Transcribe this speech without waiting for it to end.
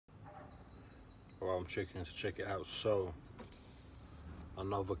Well, I'm checking to check it out. So,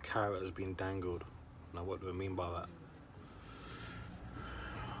 another carrot has been dangled. Now, what do I mean by that?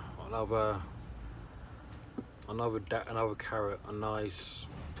 Another carrot, a nice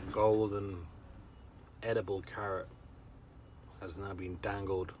golden edible carrot, has now been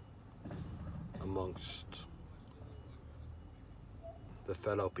dangled amongst the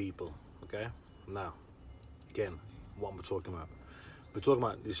fellow people. Okay, now again, what we're talking about? We're talking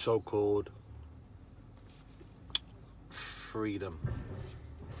about this so-called freedom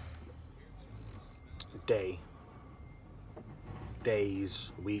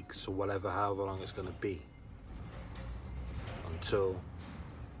days, weeks, or whatever, however long it's going to be, until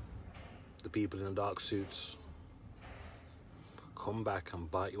the people in the dark suits come back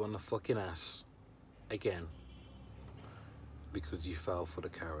and bite you on the fucking ass again because you fell for the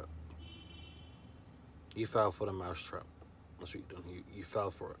carrot. You fell for the mousetrap. That's what you've done. You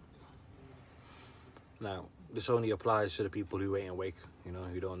fell for it. Now, this only applies to the people who ain't awake, you know,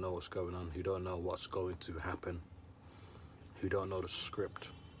 who don't know what's going on, who don't know what's going to happen, who don't know the script.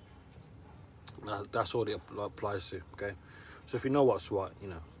 Now, that's all it applies to, okay? So if you know what's what, you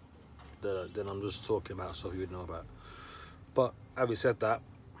know, then I'm just talking about stuff you would know about. But having said that,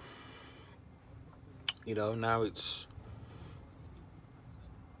 you know, now it's,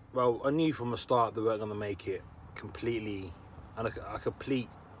 well, I knew from the start they weren't going to make it completely, and a complete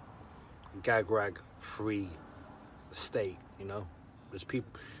gag rag free state, you know. There's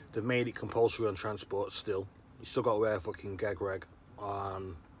people, they've made it compulsory on transport still. You still got to wear a fucking gag rag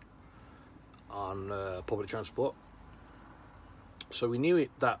on public transport. So we knew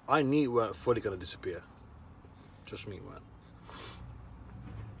it, that I knew it weren't fully going to disappear. Just me, weren't.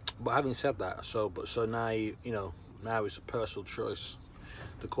 But having said that, so now, you know, now it's a personal choice.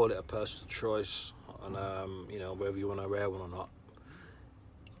 They call it a personal choice, and you know, whether you want to wear one or not.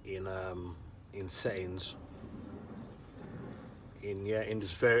 In settings,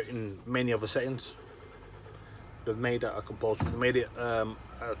 in many other settings, they've made that a compulsory. They made it a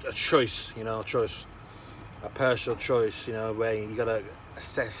choice, you know, a personal choice, you know, where you gotta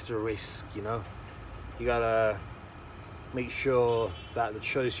assess the risk, you know, you gotta make sure that the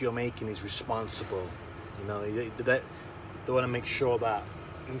choice you're making is responsible, you know. They want to make sure that.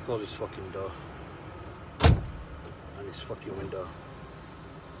 Let me close this fucking door and this fucking window.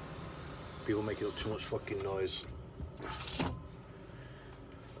 People making up too much fucking noise.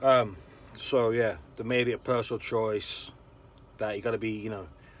 So yeah, they made it a personal choice that you got to be, you know,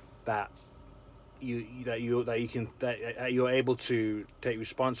 that you're able to take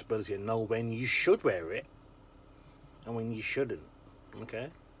responsibility and know when you should wear it and when you shouldn't. Okay.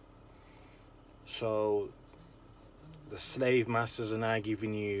 So the slave masters are now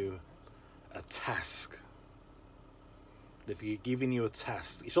giving you a task. They've given you a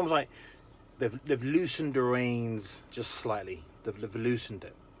task. It's almost like they've loosened the reins just slightly. They've loosened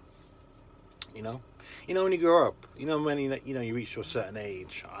it. You know when you grow up. You know when you reach to a certain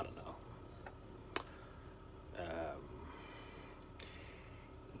age. I don't know.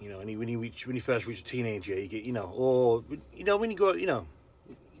 You know, when you first reach a teenager, you get, you know, or you know, when you grow, you know,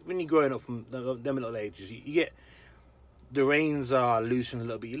 when you're growing up from them little ages, you get, the reins are loosened a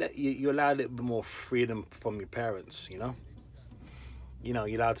little bit. You allow a little bit more freedom from your parents. You know,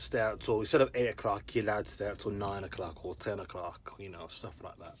 you're allowed to stay out till, instead of 8 o'clock, you're allowed to stay out till 9 o'clock or 10 o'clock. You know, stuff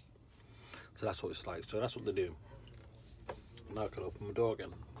like that. So that's what it's like. So that's what they do. Now I can open my door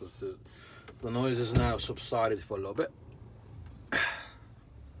again because the noise has now subsided for a little bit.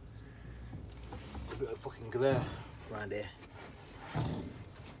 A bit of fucking glare around here.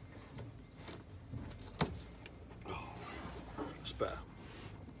 It's better.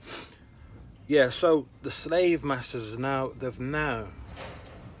 Yeah, so the slave masters they've now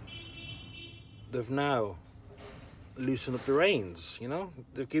loosened up the reins, you know?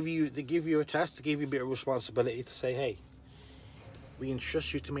 They give you a task, to give you a bit of responsibility to say, hey, we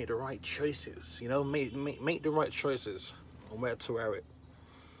entrust you to make the right choices, you know, make the right choices on where to wear it,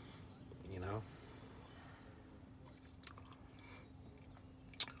 you know?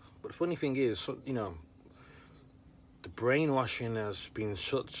 But the funny thing is, you know, the brainwashing has been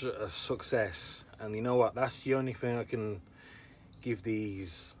such a success, and you know what? That's the only thing I can give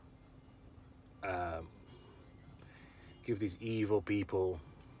these evil people,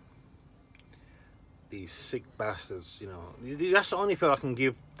 these sick bastards. You know, that's the only thing I can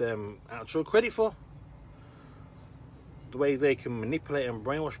give them actual credit for. The way they can manipulate and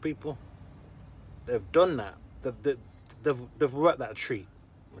brainwash people, they've done that. They've worked that treat.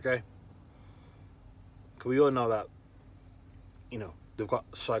 Okay, because we all know that, you know, they've got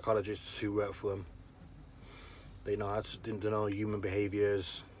psychologists who work for them. They know how to know human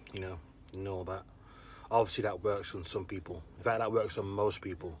behaviors, you know, and all that. obviously that works on some people. In fact, that works on most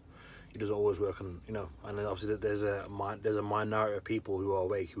people. It doesn't always work on, you know, and then obviously there's a minority of people who are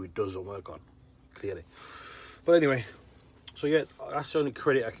awake who it doesn't work on, clearly. But anyway, so yeah, that's the only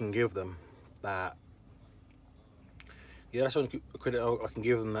credit I can give them. That, yeah, that's the only credit I can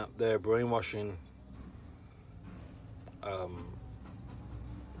give them, that their brainwashing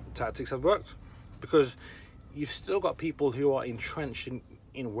tactics have worked, because you've still got people who are entrenched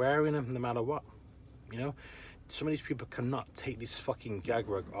in wearing them no matter what. You know, some of these people cannot take this fucking gag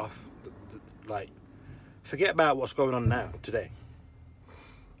rug off. Like, forget about what's going on now, today.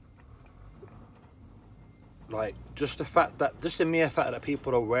 Like, just the mere fact that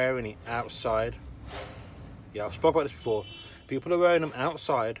people are wearing it outside. Yeah, I've spoken about this before. People are wearing them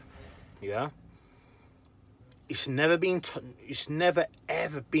outside. Yeah. It's never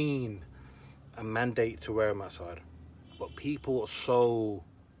ever been a mandate to wear them outside. But people are so,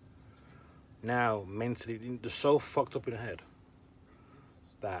 now mentally, they're so fucked up in the head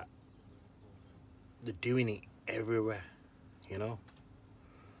that they're doing it everywhere, you know?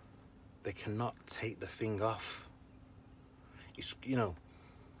 They cannot take the thing off. It's, you know,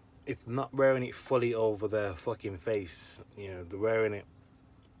 if not wearing it fully over their fucking face, you know, they're wearing it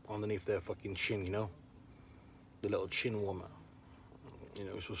underneath their fucking chin, you know? The little chin warmer. You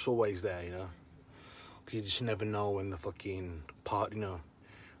know, it's just always there, you know? Because you just never know when the fucking part, you know,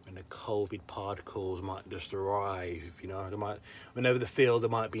 when the COVID particles might just arrive, you know? They might, whenever they feel they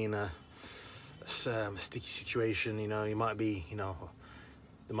might be in a sticky situation, you know, you might be, you know,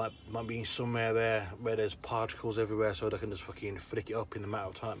 they might be somewhere there where there's particles everywhere, so they can just fucking flick it up in a matter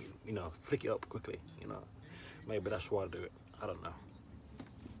of time, you know, flick it up quickly, you know. Maybe that's why I do it. I don't know.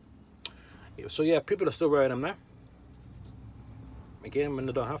 Yeah, so yeah, people are still wearing them now. Again, when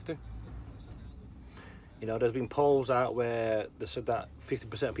they don't have to. You know, there's been polls out where they said that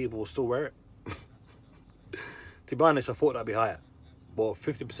 50% of people will still wear it. To be honest, I thought that'd be higher, but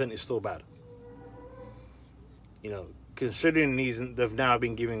 50% is still bad. You know, considering they've now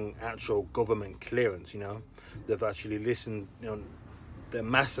been giving actual government clearance, you know, they've actually listened, you know, the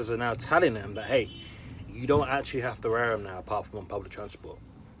masses are now telling them that, hey, you don't actually have to wear them now apart from on public transport,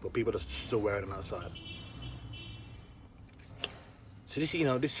 but people are still wearing them outside. So this, you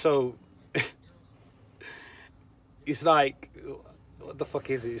know, this is so, it's like, what the fuck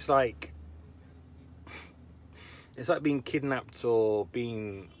is it? It's like being kidnapped or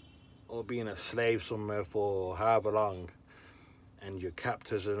being a slave somewhere for however long, and your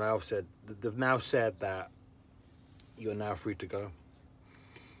captors are now they've now said that you're now free to go.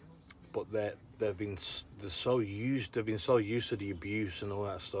 But they've been so used to the abuse and all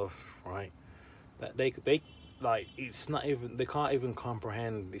that stuff, right? That they like, it's not even, they can't even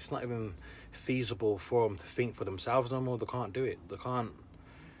comprehend. It's not even feasible for them to think for themselves no more. They can't do it. They can't,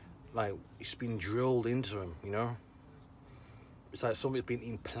 like, it's been drilled into them, you know? It's like something's been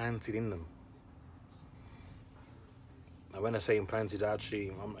implanted in them. Now, when I say implanted,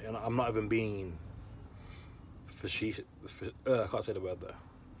 actually, I'm not even being facetious. I can't say the word there.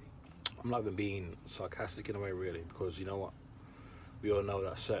 I'm not even being sarcastic in a way, really, because you know what? We all know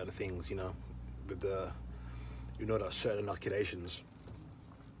that certain things, you know, you know that certain inoculations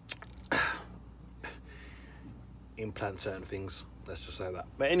implant certain things. Let's just say that.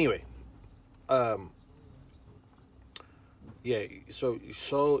 But anyway, yeah. So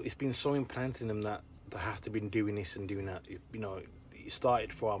it's been so implanted in them that they have to be doing this and doing that. You know, it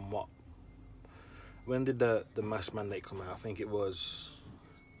started from what? When did the mask mandate come out? I think it was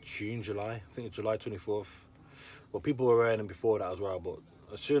July. I think it's July 24th. Well, people were wearing them before that as well, but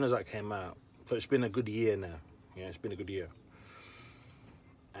as soon as that came out, so it's been a good year now. Yeah, it's been a good year.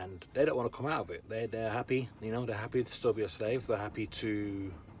 And they don't want to come out of it. They're happy, you know, they're happy to still be a slave. They're happy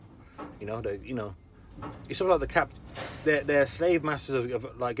to, you know, it's sort of like their slave masters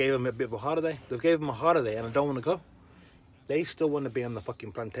have like gave them a bit of a holiday. They've gave them a holiday and they don't want to go. They still want to be on the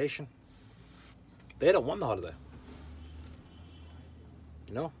fucking plantation. They don't want the holiday.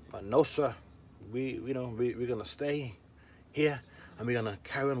 You know, like, no sir, we're gonna stay here and we're gonna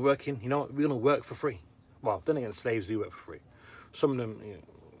carry on working. You know, we're gonna work for free. Well, then again, slaves do work for free. Some of them,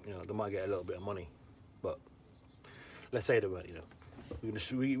 you know, they might get a little bit of money, but let's say they were, you know, we're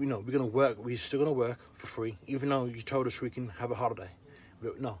gonna work. We're still gonna work for free, even though you told us we can have a holiday.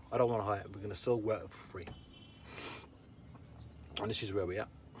 No, I don't want to hire. We're gonna still work for free, and this is where we're at.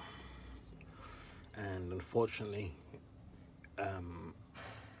 And unfortunately,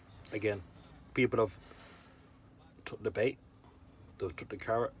 again, people have took the bait, they've took the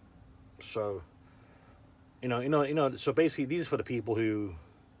carrot. So, you know. So basically, these are for the people who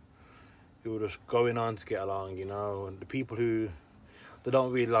were just going on to get along, you know, and the people who, they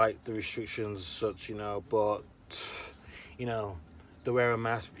don't really like the restrictions, such, you know. But you know, they wear a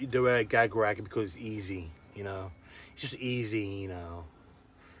mask, they wear a gag rag because it's easy, you know. It's just easy, you know.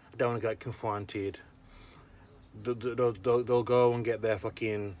 I don't want to get confronted. They'll go and get their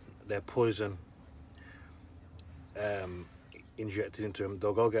poison injected into them.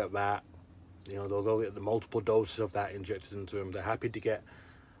 They'll go get that, you know. They'll go get the multiple doses of that injected into them. They're happy to get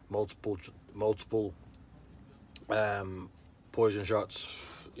multiple poison shots,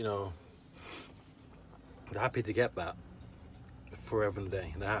 you know. They're happy to get that forever and a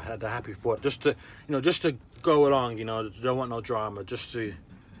day. They're happy for it, just to, you know, just to go along, you know. They don't want no drama, just to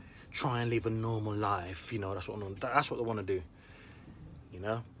try and live a normal life, you know. That's what they want to do, you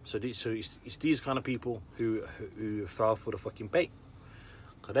know. So it's these kind of people who fell for the fucking bait,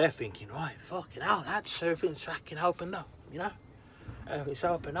 because they're thinking, right, fucking hell, lads, everything's fucking opened up, you know. Everything's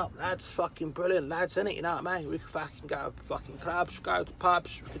opened up, lads, fucking brilliant, lads, innit, you know what I mean? We can fucking go to fucking clubs, go to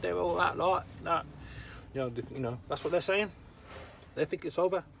pubs, we can do all that, like, that. You know, that's what they're saying. They think it's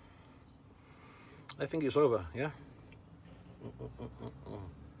over. They think it's over, yeah.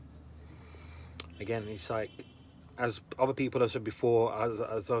 Again, it's like, as other people have said before,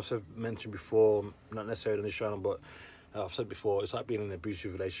 as I've mentioned before, not necessarily on this channel, but I've said before, it's like being in an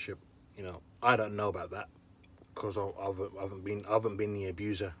abusive relationship. You know, I don't know about that, because I haven't been the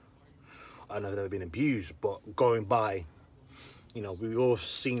abuser. I've never been abused, but going by, you know, we've all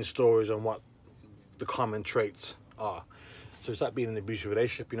seen stories on what the common traits are. So it's like being in an abusive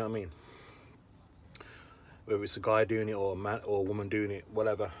relationship, you know what I mean? Whether it's a guy doing it, or a man or a woman doing it,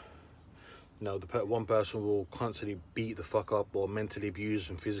 whatever. You know, one person will constantly beat the fuck up, or mentally abuse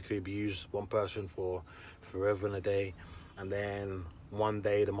and physically abuse one person for forever and a day, and then one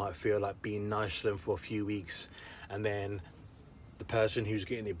day they might feel like being nice to them for a few weeks, and then the person who's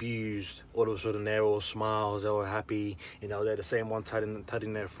getting abused, all of a sudden they're all smiles, they're all happy, you know. They're the same one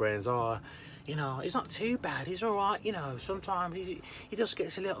telling their friends, oh, you know, it's not too bad, he's all right, you know. Sometimes he just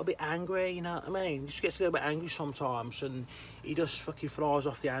gets a little bit angry, you know what I mean? He just gets a little bit angry sometimes, and he just fucking flies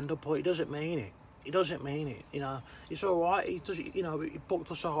off the handle, but he doesn't mean it. He doesn't mean it, you know. It's all right. He does, you know. He booked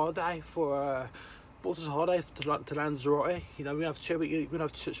us a holiday to Lanzarote. You know, we have 2 weeks. We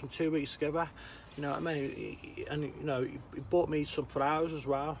have some 2 weeks together. You know what I mean? And you know, he bought me some flowers as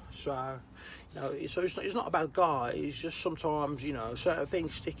well. So, you know, so it's not about guy. It's just sometimes, you know, certain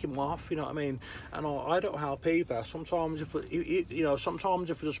things stick him off. You know what I mean? And I don't help either. Sometimes if I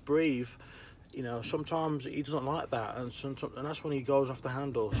just breathe, you know, sometimes he doesn't like that, and that's when he goes off the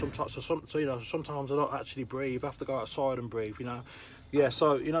handle. Sometimes, you know, sometimes I don't actually breathe. I have to go outside and breathe. You know, yeah.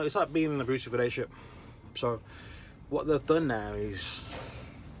 So, you know, it's like being in an abusive relationship. So, what they've done now is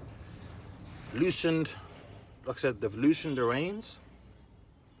loosened. Like I said, they've loosened the reins,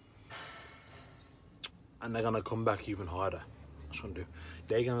 and they're gonna come back even harder. That's what they're gonna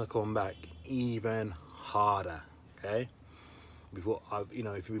do. They're gonna come back even harder. Okay. Before, you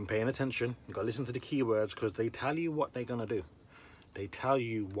know, if you've been paying attention, you got to listen to the keywords, because they tell you what they're going to do. They tell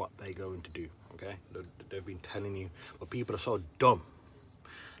you what they're going to do, okay? They've been telling you, but people are so dumb.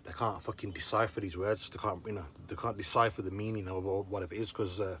 They can't fucking decipher these words. They can't, you know, they can't decipher the meaning of whatever it is,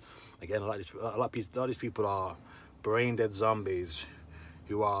 because, again, a lot of these people are brain-dead zombies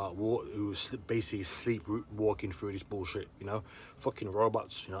who basically sleepwalking through this bullshit, you know? Fucking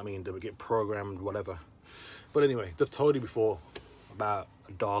robots, you know what I mean? They would get programmed, whatever. But anyway, they've told you before about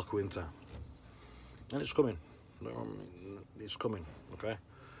a dark winter, and it's coming. It's coming, okay?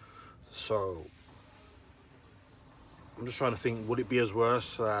 So I'm just trying to think, would it be as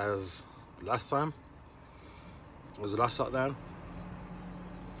worse as last time? Was the last lockdown?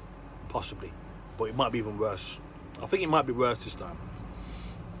 Possibly, but it might be even worse. I think it might be worse this time.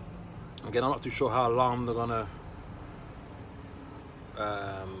 Again, I'm not too sure how long they're gonna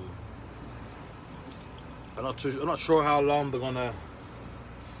I'm not sure how long they're gonna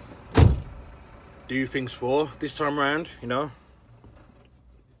do things for this time around, you know.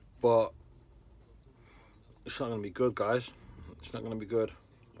 But it's not gonna be good, guys. It's not gonna be good.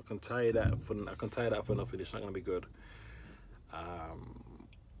 I can tell you that for nothing. It's not gonna be good.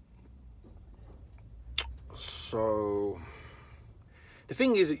 So the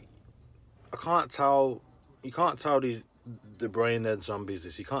thing is, I can't tell. You can't tell the brain dead zombies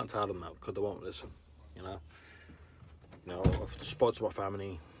this. You can't tell them that, because they won't listen. You know. You know, I've spoke to my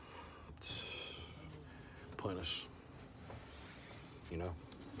family. It's pointless. You know.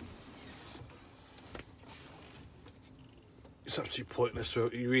 It's actually pointless. So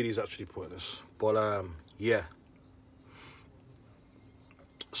it really is actually pointless. But yeah.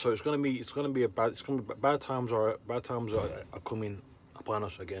 So it's gonna be bad times are coming upon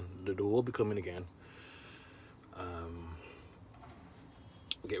us again. They will be coming again.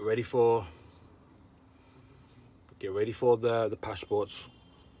 get ready for the passports.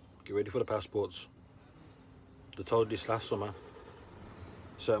 Get ready for the passports. They told this last summer.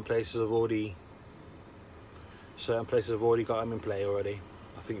 Certain places have already got them in play already.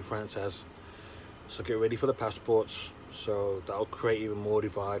 I think France has. So get ready for the passports. So that'll create even more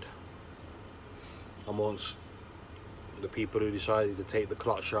divide amongst the people who decided to take the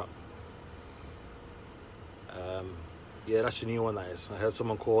clot shot. Yeah, that's a new one, that is. I heard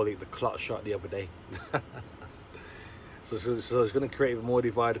someone call it the clot shot the other day. so it's going to create even more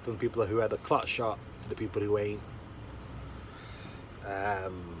divide from people who had a clot shot to the people who ain't.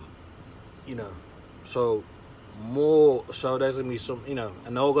 You know, so there's going to be some, you know,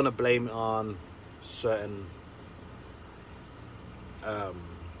 and they're all going to blame it on certain,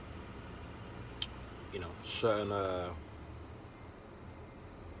 you know, certain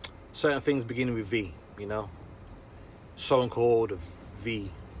things beginning with V, you know, so called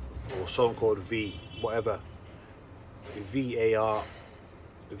V, or so called V, whatever, VARIENTS,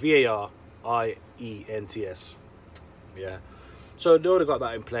 yeah. So they already got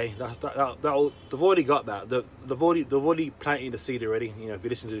that in play. They've already got that. They've already planted the seed already. You know, if you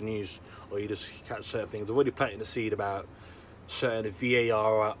listen to the news or you just catch certain things, they've already planted the seed about certain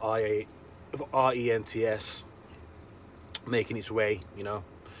VARIENTS making its way. You know,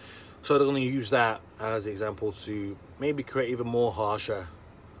 so they're going to use that as an example to maybe create even more harsher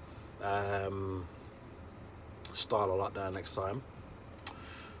style of lockdown next time.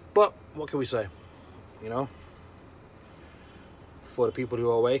 But what can we say? You know, for the people who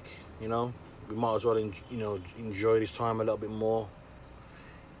are awake, you know, we might as well enjoy this time a little bit more.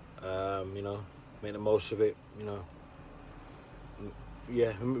 You know, make the most of it. You know,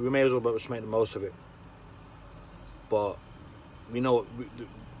 yeah, we may as well just make the most of it. But we know,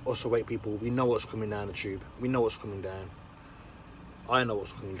 us awake people, we know what's coming down the tube. We know what's coming down. I know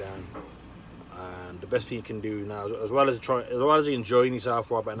what's coming down. And the best thing you can do now, as well as enjoying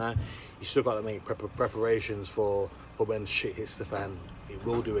yourself right about now, you still got to make preparations for when shit hits the fan. It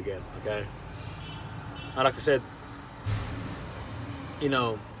will do again, okay? And like I said, you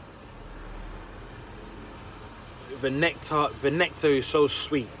know, the nectar is so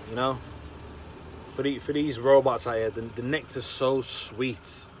sweet, you know. For these robots out here, the nectar's so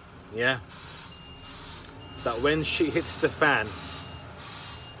sweet, yeah. That when shit hits the fan,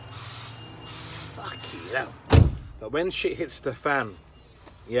 that when shit hits the fan,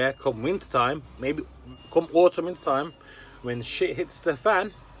 yeah, come winter time, maybe come autumn, winter time, when shit hits the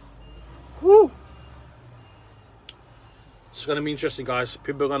fan, whoo, it's gonna be interesting, guys.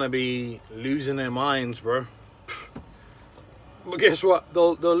 People are gonna be losing their minds, bro. But guess what?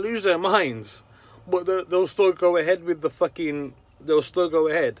 They'll lose their minds, but they'll still go ahead with the fucking. They'll still go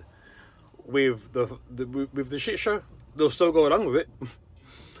ahead with the shit show. They'll still go along with it.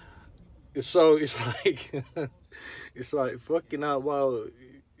 So it's like, it's like fucking out. Well,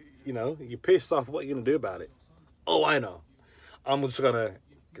 you know, you're pissed off. What are you gonna do about it? Oh, I know. I'm still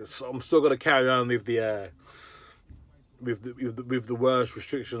gonna carry on with the with the worst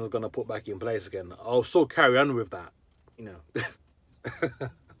restrictions gonna put back in place again. I'll still carry on with that, you know.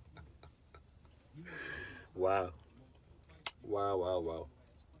 Wow.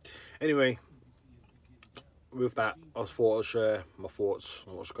 Anyway, with that, I thought I'd share my thoughts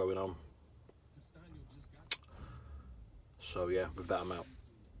on what's going on. So yeah, with that I'm out.